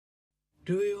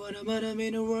Do you wanna wanna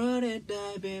me the world and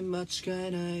dive in 間違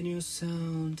いない new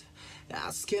sound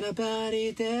Asking about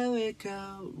it, there we go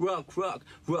Rock, rock,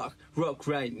 rock, rock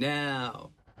right now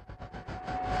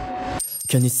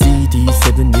Can you see these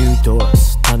 7 new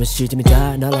doors 試してみ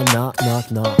たいなら knock, knock,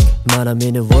 knock まだ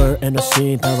見ぬ word への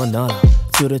心配はなら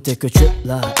連れてく trip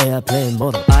like airplane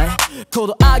モード高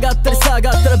度上がったり下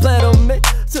がったら bet on me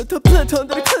ずっとぶっ飛ん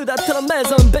でる空だったら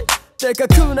Maison B でか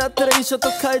くなったら衣装と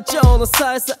会場の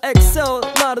サイズ XO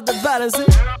まるでバランス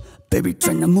Baby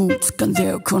tryna move 掴んで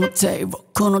よこのテーブル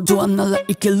このドアなら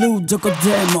行けるどこで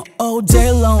も All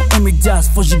day long 生み出す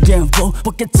4次元を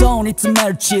ポケットに詰め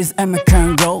るチーズ and my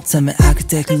cargo 冷め上げ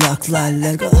てく lock like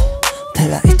Lego 手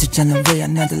が一じゃない we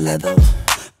another level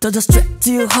ただ straight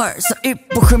to your heart さあ一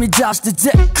歩踏み出して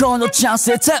絶好のチャン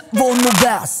スへ手を伸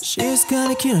ばす静か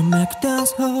にきらめくダン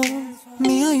スホール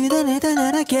身を委ねた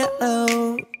なら get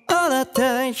low All the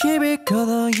time 響くほ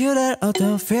ど揺れる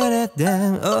音 Feel it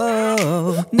down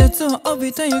oh 熱を帯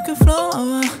びた行くフロ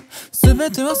ー全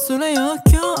て忘れよう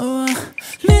今日は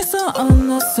理想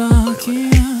の先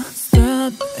へ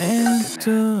Step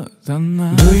into the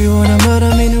night Do you wanna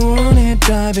murder me the world and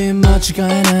dive in 間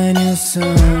違いない new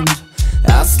sound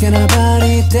Asking about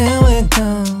it then we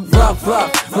come Rock,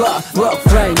 rock, rock, rock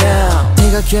right now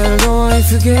手がけるの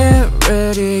If you get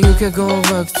ready You can go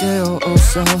back to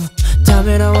yourself ダ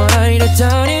メな笑いで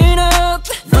turn it up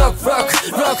Rock, rock,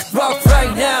 rock, rock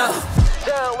right now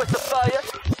Down with the fire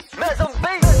Maison B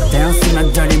Dancing my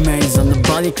dirty maze on the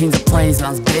body cleans the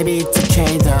plaisance Baby it's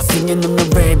okay though Singing on the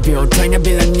radio Trying to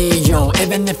be the Neo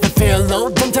Even if I feel low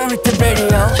Don't turn it to radio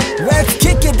Let's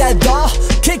kick it that door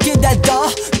Kick it that door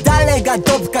誰が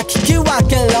飛ぶか聞き分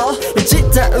けろ自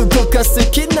体動か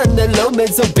す気なんだろ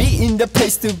Maison B in the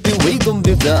place to be We gon'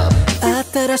 be the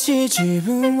新しい自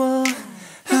分を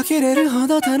呆れるほ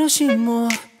ど楽しもう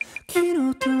昨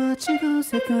日とは違う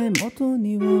世界元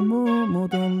にはもう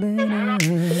戻れない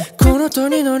このと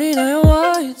に乗りなよ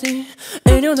相手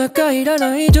遠慮なんかいら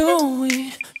ない同意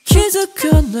気づ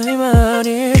かない間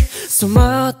に染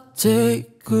まってい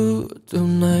く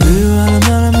tonight You wanna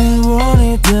marry me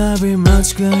wanna die 間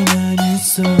違いない new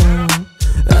song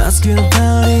Asking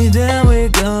about it there we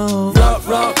go Rock,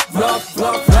 rock, rock,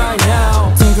 rock right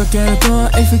now 手がけると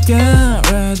if you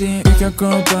get ready You can go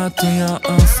back to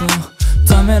yourself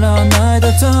ためらわないで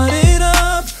turn it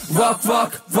up Rock,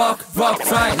 rock, rock, rock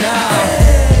right now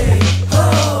Hey,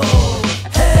 ho,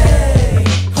 hey,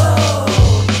 ho,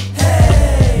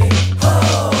 hey,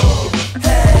 ho,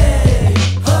 hey,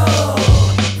 ho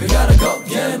We gotta go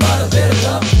get him out of bed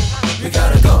up We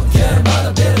gotta go get him out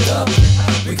of bed up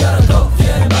We gotta go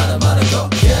get him out of go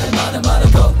Get him out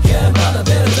of go Get him out of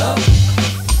bed up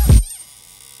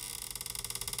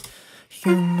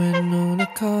夢の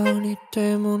中に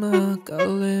手も流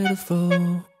れる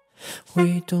flow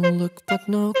We don't look back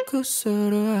ノックす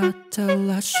る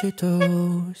新しいド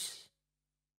ース